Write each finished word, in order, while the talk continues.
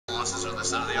losses or this,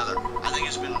 that, or the other. I think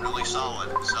it's been really solid,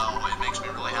 so it makes me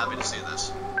really happy to see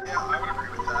this. Yeah, I would agree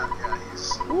with that. Yeah,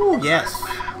 he's... Ooh, yes.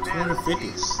 Man, 250.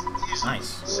 He's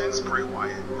Nice. Since Bray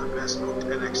Wyatt, the best booked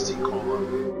NXT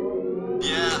call-up.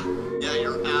 Yeah,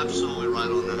 you're absolutely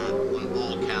right on that, on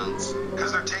all counts.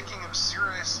 Because they're taking him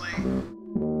seriously.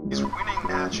 He's winning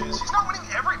matches. He's not winning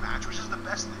every match, which is the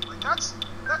best thing. Like, that's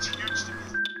huge to me.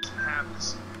 He doesn't have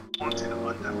this wanted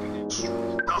undefeated streak.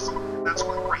 He doesn't. That's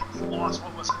great. He lost,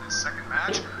 what was it, his second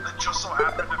match? That just so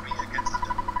happened to be against the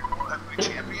WWE World Heavyweight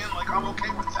Champion. Like, I'm okay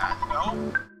with that, you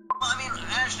know? Well, I mean,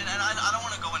 Ashton, and I don't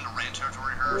want to go into rant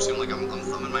territory here or seem like I'm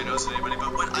thumbing my nose at anybody,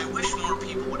 but what I wish more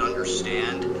people would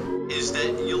understand is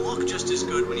that you look just as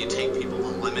good when you take people to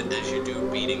the limit as you do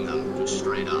beating them, just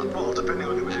straight up. Well, depending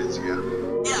on who it is, yeah.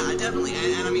 Yeah, definitely,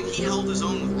 and I mean, he held his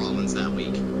own with Rollins that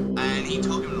week, and he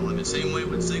took him to the limit, same way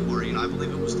with Ziggler, you know, I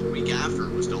believe it was the week after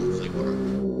it was Dolph Ziggler.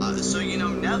 So, you know,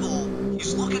 Neville,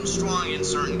 he's looking strong in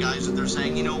certain guys that they're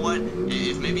saying, you know what,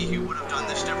 if maybe he would have done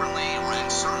this differently, or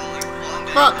and certainly one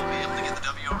day he'll be able to get the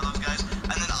W over those guys,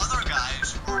 and then other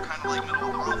guys who are kind of like middle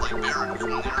of the road, like Baron, who's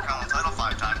won the Intercontinental title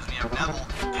 5 times, and you have Neville,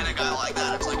 and a guy like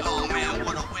that, it's like, oh man,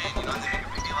 what a win, you know, and they make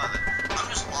a big deal out of it. I'm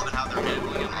just loving how they're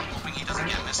handling him. I'm hoping he doesn't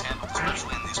get mishandled,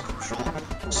 especially in these crucial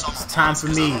summer months. It's time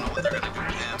for me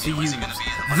to use the match?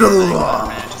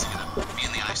 Is he going to be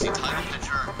in the IC title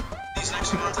picture? These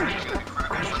next few months are going to be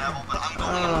critical for Neville, but I'm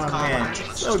going in with confidence, and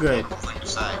it's so just a good. wonderful thing to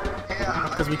say.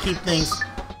 Because we keep things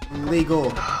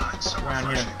legal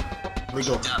around here.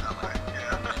 Legal. Definitely.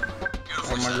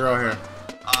 Beautiful. My girl here.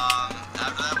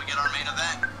 After that, we get our main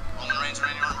event. Roman Reigns,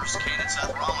 Randy Orton versus Kane and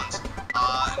Seth Rollins.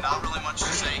 Not really much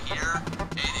to say here.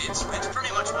 It's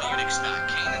pretty much what you'd expect.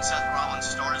 Kane and Seth Rollins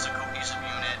start as a cohesive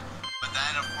unit, but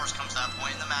then, of course, comes that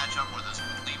point in the matchup where there's a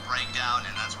complete breakdown,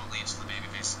 and that's what leads to the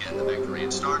babyfaces getting the victory.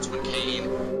 It starts when Kane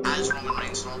has Roman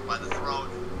Reigns thrown by the throat.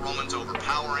 Roman's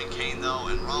overpowering Kane, though,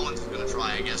 and Rollins is going to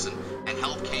try, I guess, and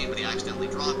help Kane, but he accidentally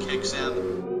drop kicks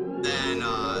him. Then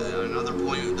another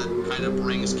point that kind of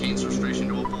brings Kane's frustration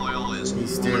to a boil is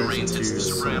Roman Reigns hits the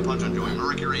Superman punch on Joey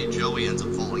Mercury. Joey ends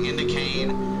up falling into Kane,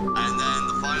 and then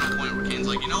the final point where Kane's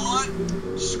like, you know what?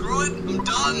 Screw it, I'm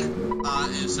done.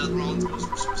 Is Seth Rollins goes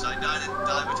for suicide dive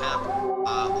attempt.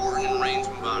 Orton and Reigns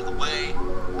move out of the way,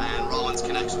 and Rollins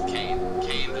connects with Kane.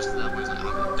 Kane just at that point is like,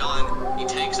 I'm done. He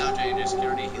takes out J&J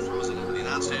Security. He throws him over the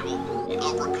announce table. He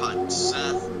uppercuts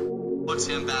Seth. Puts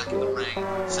him back in the ring.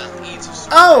 Seth eats a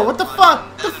oh, what the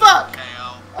fuck? The fuck?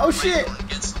 KO. Oh shit. Randy Orton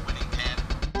gets the winning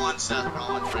pin on Seth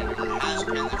Rollins. Randy Orton has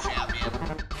pinned the champion.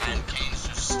 And Kane's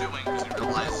just stewing because he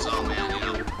realizes, oh man, you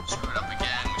know, screwed up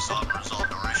again. We still haven't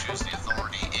resolved our issues. The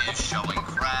Authority is showing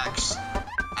cracks.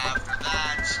 After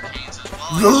that, Kane says,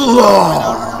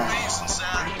 well, Mason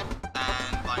Seth.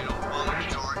 And by an overwhelming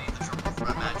majority, the triple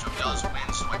threat matchup does win.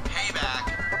 So a payback,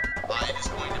 it is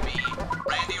going to be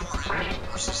Randy Orton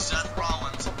versus Seth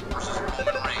Rollins versus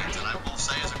Roman Reigns. And I will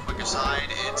say, as a quick aside,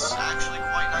 it's actually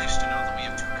quite nice to know that we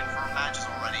have 2 confirmed matches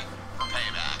already for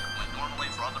Payback. When normally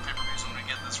for other pay-per-views when we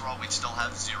get this Raw, we'd still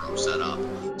have 0 set up.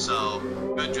 So,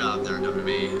 good job there,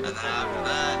 WWE. And then after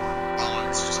that,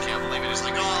 Rollins just can't believe it. He's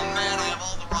like, oh man, I have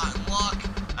all the rotten luck.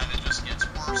 And it just gets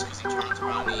worse because he turns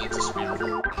around and he eats a spear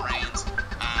from Roman Reigns.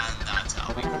 And that's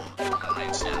how we close. Roman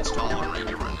Reigns stands tall, and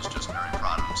Randy Orton is just very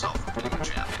proud of himself for being the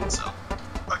champion. So,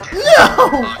 no!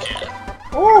 again.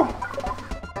 Oh!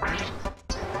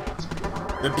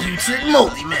 The putrid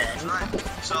moldy man.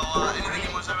 So, anything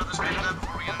you want to say about this main event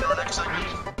before we get into our next segment?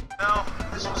 No,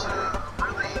 this was a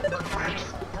really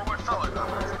eventful, or what felt like there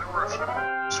were a few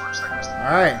sort of segments that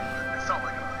Alright. it felt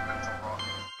like an eventful Raw.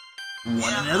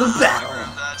 One another battle.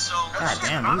 So, God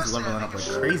damn, he's leveling up like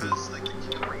crazy.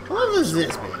 What level is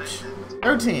this, bitch?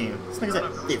 13. This thing's at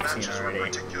 15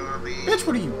 already. Bitch,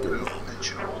 what are you doing?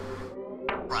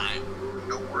 right.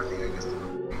 Noteworthy, I guess.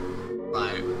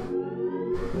 Right.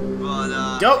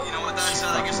 But, Dope. you know what that said?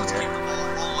 I guess let's keep the ball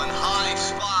rolling. High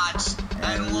spots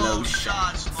and low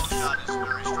shots. Low shot is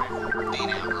very straightforward. Dean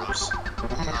Ambrose.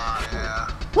 Yeah.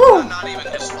 Woo! Not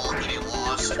even his fault that he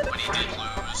lost, but he did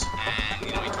lose. And,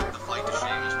 you know, he took the fight to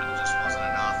Sheamus, but it just wasn't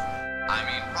enough. I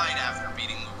mean, right after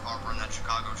beating Luke Harper in that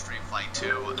Chicago Street Fight,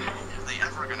 too, are they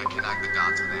ever going to connect the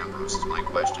dots with Ambrose is my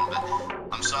question. But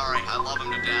I'm sorry, I love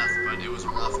him to death, but it was a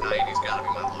rough night. He's got to be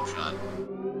my low shot.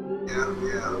 Yeah,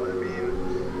 I mean,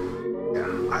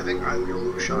 yeah, I think I'm your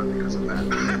low shot because of that.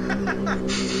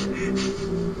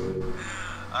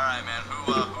 Alright, man,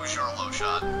 who's your low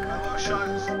shot? My low shot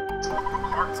is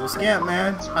Harper. So, Scamp,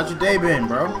 man, how's your day been,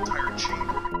 bro? Entire chain.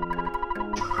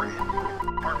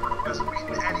 Harper hasn't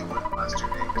beaten anyone in the last 2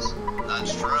 days.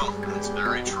 That's true. That's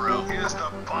very true. He is the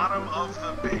bottom of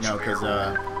the bitch. You know, cause,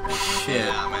 shit.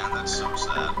 Yeah, man, that's so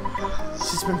sad.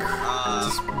 just been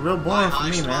just real boring for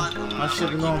me, man. My shit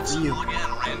been going for you. Again,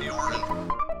 Randy Orton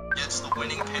gets the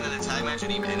winning pin in a tag match,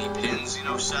 and he pins, you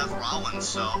know, Seth Rollins.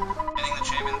 So pinning the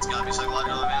champion's got to be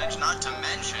psychological advantage. Not to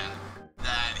mention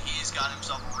that he's got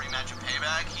himself a rematch of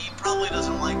Payback. He probably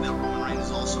doesn't like that Roman Reigns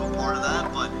is also a part of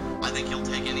that, but I think he'll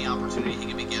take any opportunity he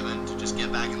can be given to just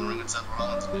get back in the ring with Seth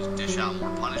Rollins and just dish out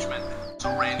more punishment. So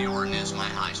Randy Orton is my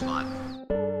high spot.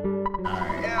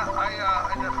 Yeah,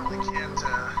 I definitely can't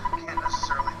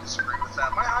necessarily disagree with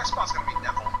that. My high spot's gonna be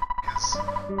Neville, because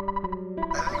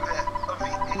I think that of the 8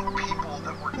 people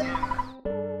that were in the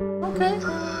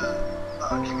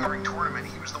King of the Ring tournament,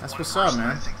 he was the one person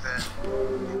I think that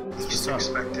least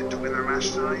expected to win their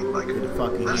match tonight. Like,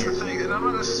 that's the thing, and I'm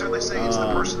not necessarily saying it's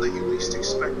the person that you least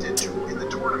expected to win the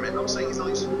tournament. I'm saying he's the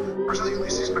person that you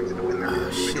least expected to win their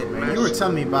match. Shit, man, you were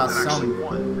telling me about some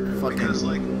fucking because,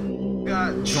 like,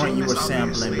 joint you were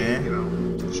sampling, man. You know,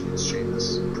 it's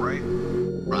Sheamus, right?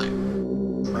 Right.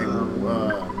 And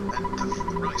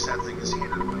the really sad thing is he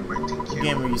ended up winning by DQ.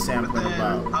 Game were you sampling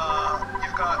about?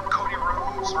 You've got Cody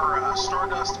Rhodes or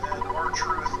Stardust and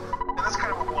R-Truth, and that's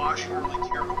kind of a wash. You don't really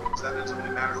care who wins that. It doesn't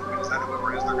really matter who wins that.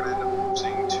 Whoever it is, they're going to end up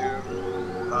losing to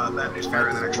that new spirit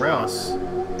in the next round.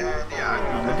 And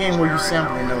yeah, the game were you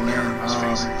sampling though, man?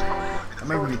 I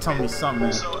remember you telling me something,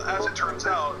 man. So as it turns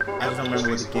out, I just don't remember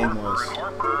what the game was.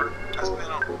 Harper has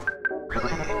been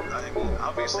really, I mean,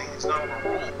 obviously he's not on a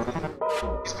roll.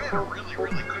 He's been really,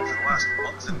 really good for the last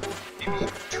month and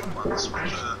maybe 2 months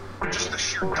with just the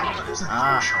sheer dominance that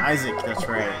he's shown. Isaac, that's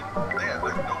right. And, yeah,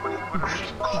 like nobody would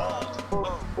have called,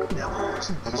 oh, Neville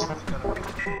is easily going to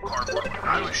beat Harper.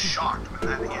 I was shocked when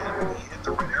that hit, when he hit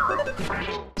the red arrow.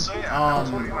 So yeah, that was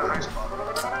going to be my high spot.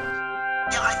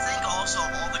 Yeah, I think also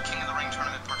of all the King of the Ring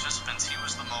tournament participants, he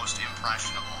was the most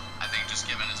impressionable. I think just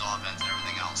given his offense and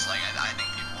everything else, like I think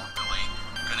people are really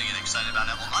gonna get excited about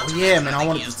Neville. Oh yeah, man, I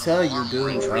wanted to tell you,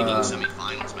 dude.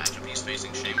 Semifinals matchup. He's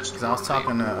facing Sheamus. Because I was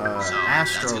talking to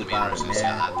Astro about it, man.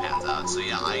 That pans out. So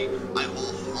yeah, I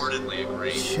wholeheartedly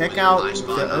agree. Check out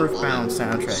the Earthbound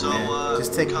soundtrack, man.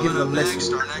 Just give it a listen.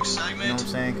 You know what I'm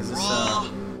saying? Because it's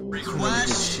really good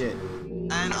shit.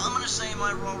 And I'm gonna say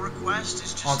my Raw request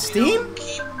is just on Steam.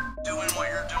 Keep doing what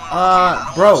you're doing.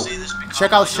 Bro,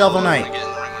 check out Shovel Knight.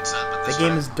 The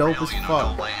game is dope as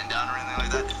fuck.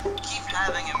 Keep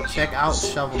having him check out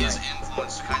Shovel Knight. His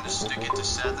influence to kind of stick it to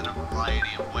Seth in a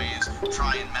variety of ways.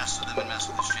 Try and mess with him and mess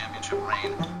with his championship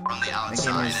reign from the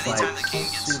outside. Anytime the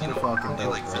King gets really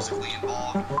like physically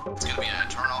involved, it's gonna be a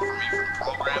turn off for me for the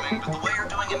programming. But the way you're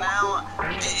doing it now,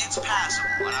 it's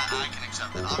passable, and I can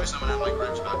accept that. Obviously, I'm gonna have my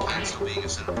gripes about Kane still being a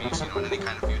centerpiece, you know, in any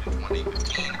kind of feud in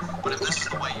 2015. But if this is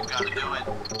the way you've got to do it,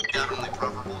 definitely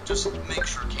preferable. Just make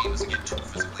sure Kane doesn't get too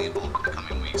physically involved in the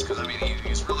coming weeks, because I mean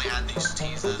he's really had these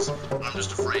teases, and I'm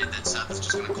just afraid that Seth is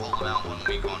just gonna call him out one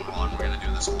week on Raw, and we're gonna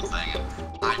do this whole thing, and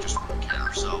I just wouldn't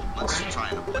care. So let's try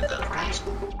and avoid that if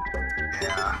possible.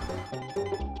 Yeah.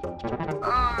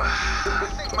 I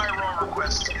think my Raw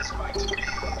request is going to be,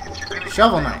 if you're going to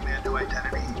Shovel Knight. Man to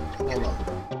identity, hold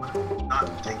up,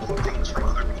 not taking things from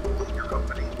other people in your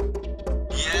company.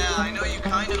 Yeah, I know you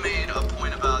kind of made a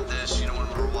point about this, you know, when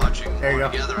we were watching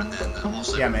together, and then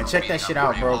also yeah, man, check that shit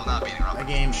out, bro. That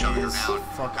game is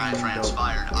fucking dope.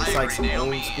 It's like some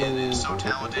old school, so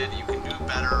talented. You can do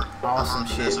better. Awesome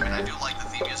shit, man. I mean, I man. do like the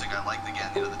theme music. I like the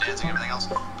the dancing, everything else.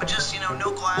 But just, you know,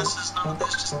 no glasses, none of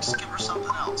this. Just give her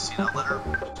something else. You know, let her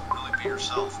really be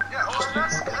herself. Yeah, well,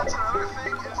 that's another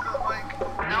thing is that, like,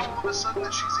 now all of a sudden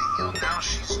that she's a heel, now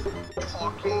she's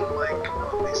talking like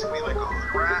basically like a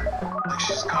hood rat. Like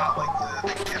she's got like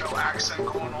the ghetto accent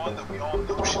going on that we all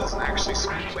know she doesn't actually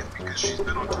speak with because she's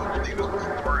been on Total Divas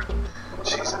before and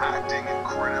she's acting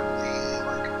incredibly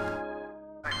like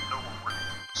I don't even know what word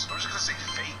it is. I'm just gonna say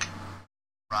fake.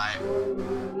 Right.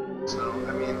 So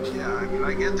I mean, yeah,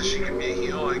 I get that she can be a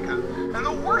heel, and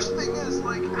the worst thing is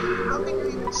like, how can you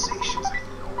even say she's a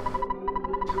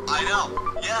heel? I know.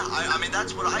 Yeah, I mean,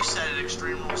 that's what I said at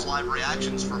Extreme Rules Live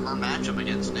Reactions for her matchup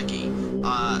against Nikki.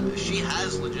 She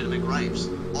has legitimate gripes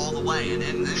all the way,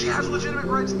 and she has legitimate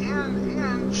gripes,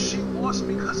 and she lost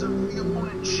because of the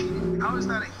opponent cheating. How is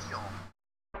that a heel?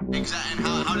 Exactly.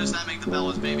 And how does that make the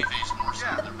Bellas babyface more so?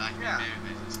 They're back being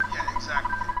babyfaces. Yeah,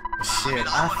 exactly. Shit,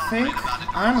 I think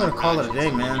I'm gonna call it a day,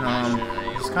 man.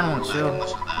 Just kind of want to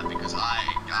chill.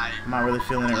 I'm not really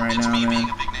feeling it right now, man.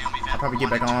 I'll probably get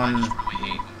back on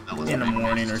in the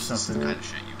morning or something. Kind of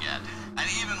shit you get. And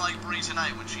even like Brie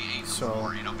tonight when she ate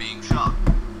before, you know, being shocked,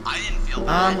 I didn't feel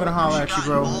bad. I'm gonna holler at you,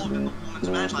 bro. Involved in the women's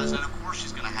match last night, of course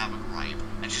she's gonna have a gripe,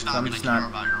 and she's not gonna care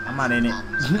about your I'm not in it.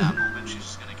 problems in that moment. She's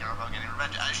just gonna care about getting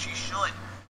revenge, as she should.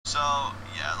 So,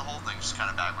 yeah, the whole thing's just kind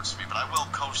of backwards to me, but I will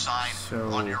co-sign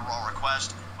on your Raw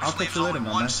request, which I'll catch leaves you later, only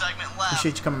man. one segment left.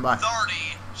 Appreciate you coming by.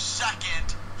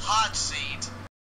 30-second hot seat.